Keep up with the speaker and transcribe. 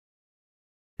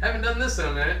Haven't done this in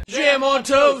a minute. Jam on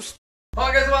toast!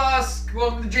 Hi guys,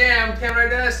 welcome to Jam.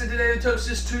 Cameron Dennis, and today the toast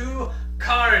is to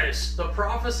Karis, the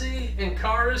Prophecy, and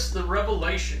Karis, the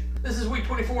Revelation. This is week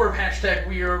 24 of hashtag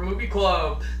We Are Movie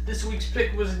Club. This week's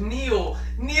pick was Neil.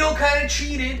 Neil kind of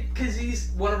cheated because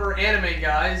he's one of our anime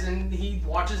guys and he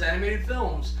watches animated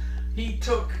films. He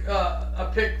took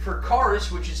a pick for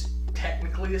Karis, which is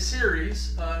technically a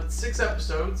series, 6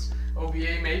 episodes,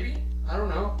 OVA maybe? I don't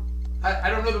know.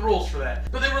 I don't know the rules for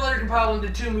that. But they were later compiled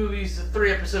into 2 movies,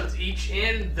 3 episodes each,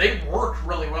 and they worked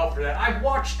really well for that. I've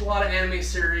watched a lot of anime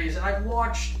series, and I've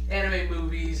watched anime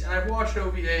movies, and I've watched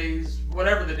OVAs,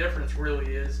 whatever the difference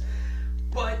really is.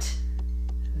 But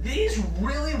these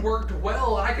really worked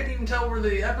well. I couldn't even tell where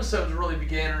the episodes really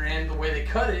began or end the way they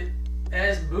cut it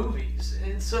as movies.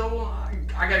 And so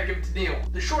I gotta give it to Neil.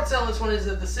 The short sell on this one is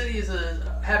that the city is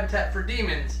a habitat for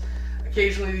demons.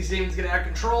 Occasionally these demons get out of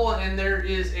control, and there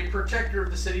is a protector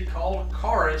of the city called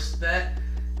Karis that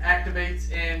activates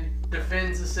and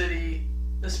defends the city,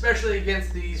 especially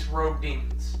against these rogue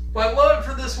demons. My love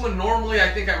for this one, normally I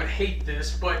think I would hate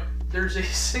this, but there's a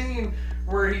scene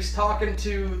where he's talking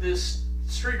to this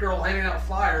street girl handing out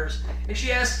flyers, and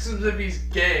she asks him if he's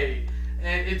gay,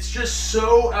 and it's just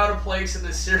so out of place in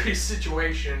this serious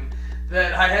situation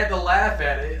that I had to laugh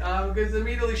at it, because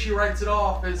immediately she writes it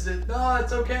off as that, no,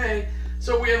 it's okay.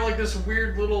 So we have like this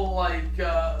weird little like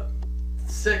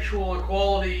sexual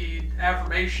equality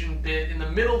affirmation bit in the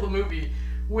middle of the movie,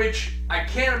 which I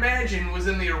can't imagine was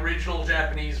in the original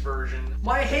Japanese version.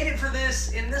 My hate it for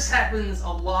this, and this happens a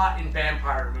lot in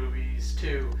vampire movies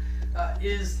too,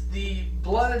 is the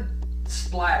blood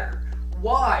splatter.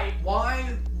 Why?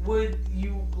 Why would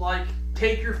you like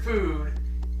take your food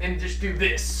and just do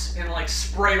this and like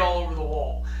spray it all over the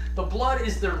wall? The blood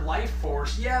is their life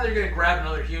force. Yeah, they're gonna grab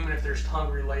another human if they're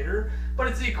hungry later, but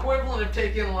it's the equivalent of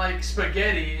taking like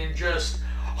spaghetti and just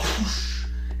whoosh,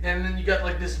 and then you got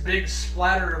like this big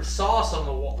splatter of sauce on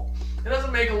the wall. It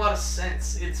doesn't make a lot of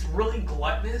sense. It's really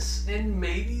gluttonous, and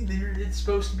maybe it's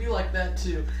supposed to be like that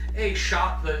to A,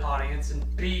 shock the audience, and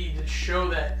B, to show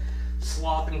that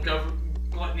sloth and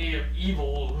gluttony of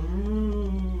evil.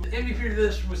 The MVP to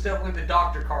this was definitely the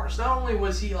Dr. Karis. Not only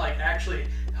was he like actually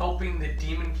helping the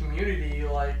demon community,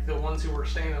 like the ones who were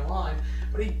staying in line,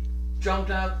 but he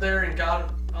jumped out there and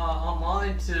got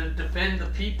online to defend the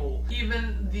people.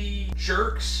 Even the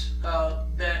jerks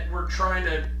that were trying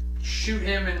to shoot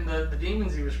him and the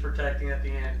demons he was protecting at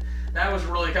the end. That was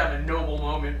really kind of a noble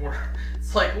moment where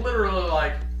it's like literally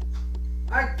like,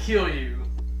 I kill you,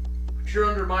 but you're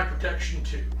under my protection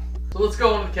too. So let's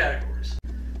go on to the categories.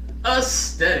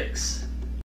 Aesthetics.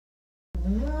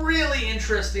 Really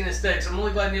interesting aesthetics. I'm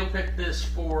really glad Neil picked this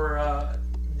for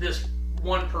this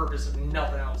one purpose and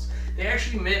nothing else. They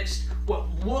actually mixed what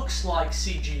looks like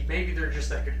CG. Maybe they're just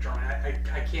that good at drawing.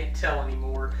 I can't tell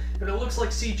anymore. But it looks like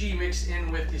CG mixed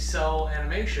in with the cell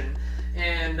animation.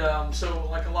 And so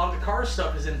like a lot of the Karis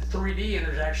stuff is in 3D, and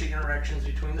there's actually interactions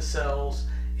between the cells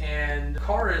and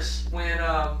Karis when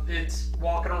it's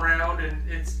walking around and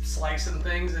it's slicing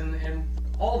things and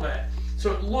all that.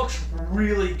 So it looks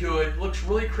really good. It looks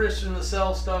really crisp in the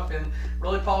cell stuff and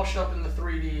really polished up in the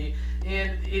 3D.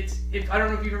 And I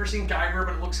don't know if you've ever seen Guyver,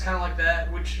 but it looks kind of like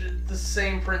that, which the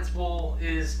same principle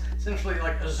is essentially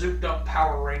like a zooped up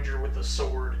Power Ranger with a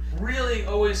sword. Really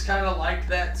always kind of liked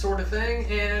that sort of thing,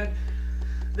 and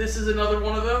this is another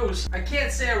one of those. I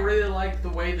can't say I really like the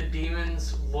way the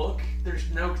demons look. There's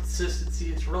no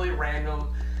consistency. It's really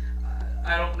random.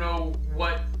 I don't know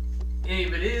what any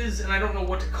of it is, and I don't know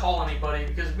what to call anybody,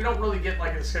 because we don't really get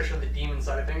like a discussion of the demon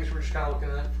side of things. We're just kind of looking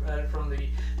at it from the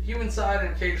human side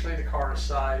and occasionally the Karis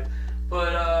side.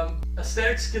 But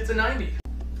aesthetics gets a 90.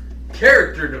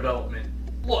 Character development.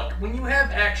 Look, when you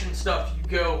have action stuff,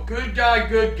 you go good guy,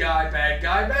 bad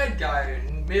guy,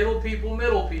 and middle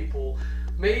people,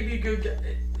 maybe good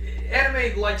guy.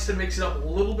 Anime likes to mix it up a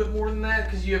little bit more than that,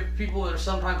 because you have people that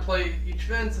sometimes play each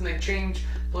fence and they change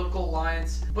political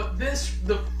alliance. But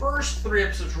the first 3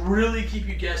 episodes really keep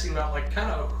you guessing about like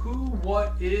kind of who,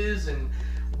 what is, and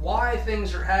why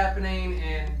things are happening,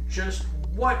 and just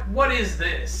what is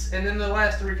this? And then the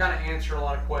last 3 kind of answer a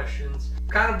lot of questions.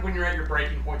 Kind of when you're at your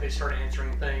breaking point, they start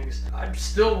answering things. I'm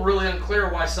still really unclear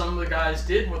why some of the guys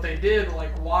did what they did,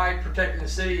 like why protecting the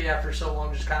city after so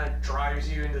long just kind of drives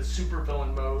you into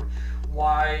supervillain mode.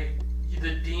 Why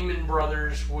the Demon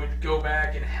Brothers would go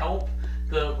back and help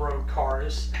the rogue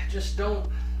Karis. I just don't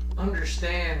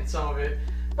understand some of it.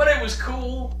 But it was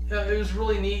cool. It was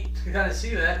really neat to kind of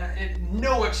see that. And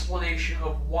no explanation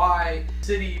of why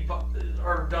city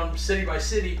are done city by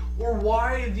city, or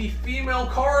why the female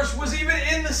Karis was even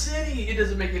in the city. It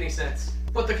doesn't make any sense.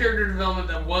 but the character development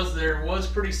that was there was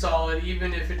pretty solid,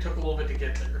 even if it took a little bit to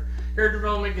get there. Character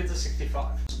development gets a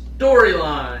 65.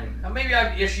 Storyline. Now maybe I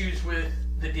have issues with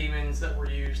the demons that were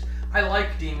used. I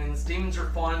like demons. Demons are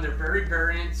fun. They're very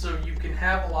variant, so you can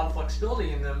have a lot of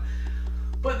flexibility in them.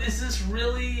 But is this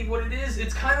really what it is?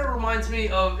 It kind of reminds me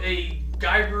of a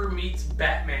Guyver meets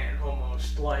Batman,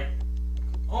 almost.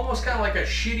 Almost kind of like a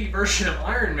shitty version of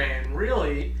Iron Man,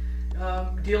 really.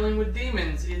 Dealing with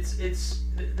demons.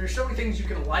 There's so many things you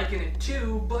can liken it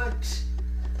to, but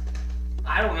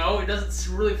I don't know. It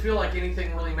doesn't really feel like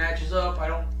anything really matches up. I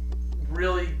don't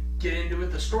really get into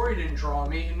it. The story didn't draw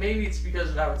me, and maybe it's because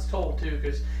of how it's told too,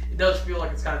 because it does feel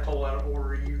like it's kind of told out of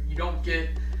order. You don't get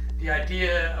the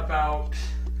idea about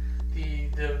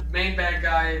the main bad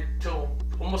guy till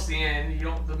almost the end.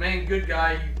 The main good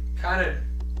guy,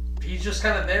 he's just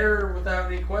kind of there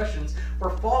without any questions.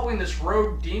 We're following this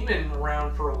rogue demon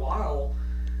around for a while,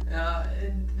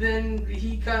 and then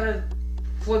he kind of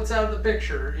flits out of the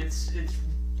picture. It's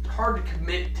hard to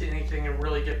commit to anything and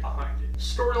really get behind it.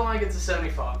 Storyline gets a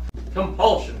 75.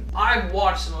 Compulsion. I've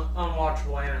watched some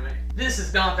unwatchable anime. This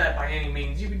is not that by any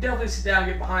means. You can definitely sit down,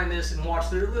 get behind this, and watch.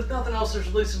 There's nothing else. There's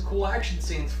really some cool action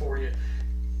scenes for you.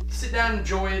 Sit down,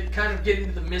 enjoy it, kind of get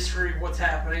into the mystery of what's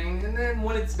happening, and then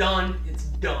when it's done, it's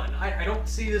done. I don't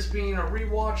see this being a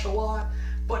rewatch a lot,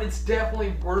 but it's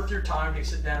definitely worth your time to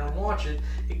sit down and watch it.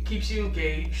 It keeps you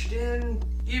engaged, and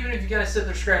even if you kind of sit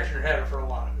there scratching your head for a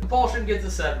lot of it. Compulsion gets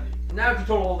a 70. Now if you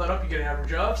total all that up, you get an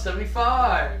average of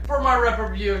 75. For my rep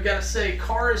review, I've got to say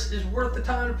Chorus is worth the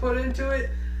time to put into it,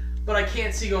 but I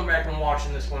can't see going back and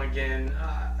watching this one again.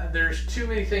 There's too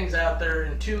many things out there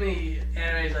and too many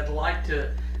animes I'd like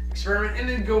to experiment and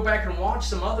then go back and watch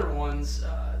some other ones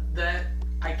that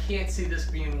I can't see this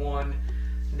being one.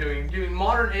 Doing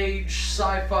modern age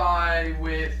sci-fi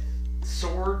with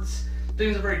swords. I think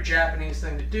it's a very Japanese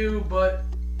thing to do, but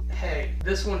hey,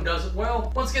 this one does it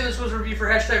well. Once again, this was a review for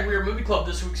Hashtag We Are Movie Club.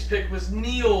 This week's pick was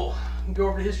Neil. You can go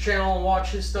over to his channel and watch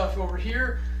his stuff over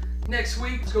here. Next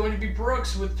week is going to be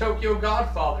Brooks with Tokyo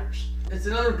Godfathers. It's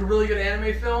another really good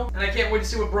anime film, and I can't wait to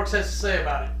see what Brooks has to say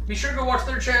about it. Be sure to go watch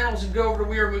their channels and go over to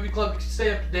We Are Movie Club to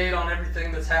stay up to date on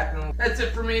everything that's happening. That's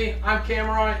it for me. I'm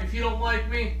Cameron. If you don't like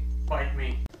me, fight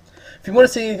me. If you want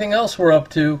to see anything else we're up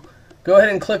to, go ahead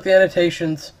and click the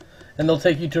annotations, and they'll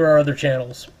take you to our other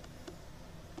channels.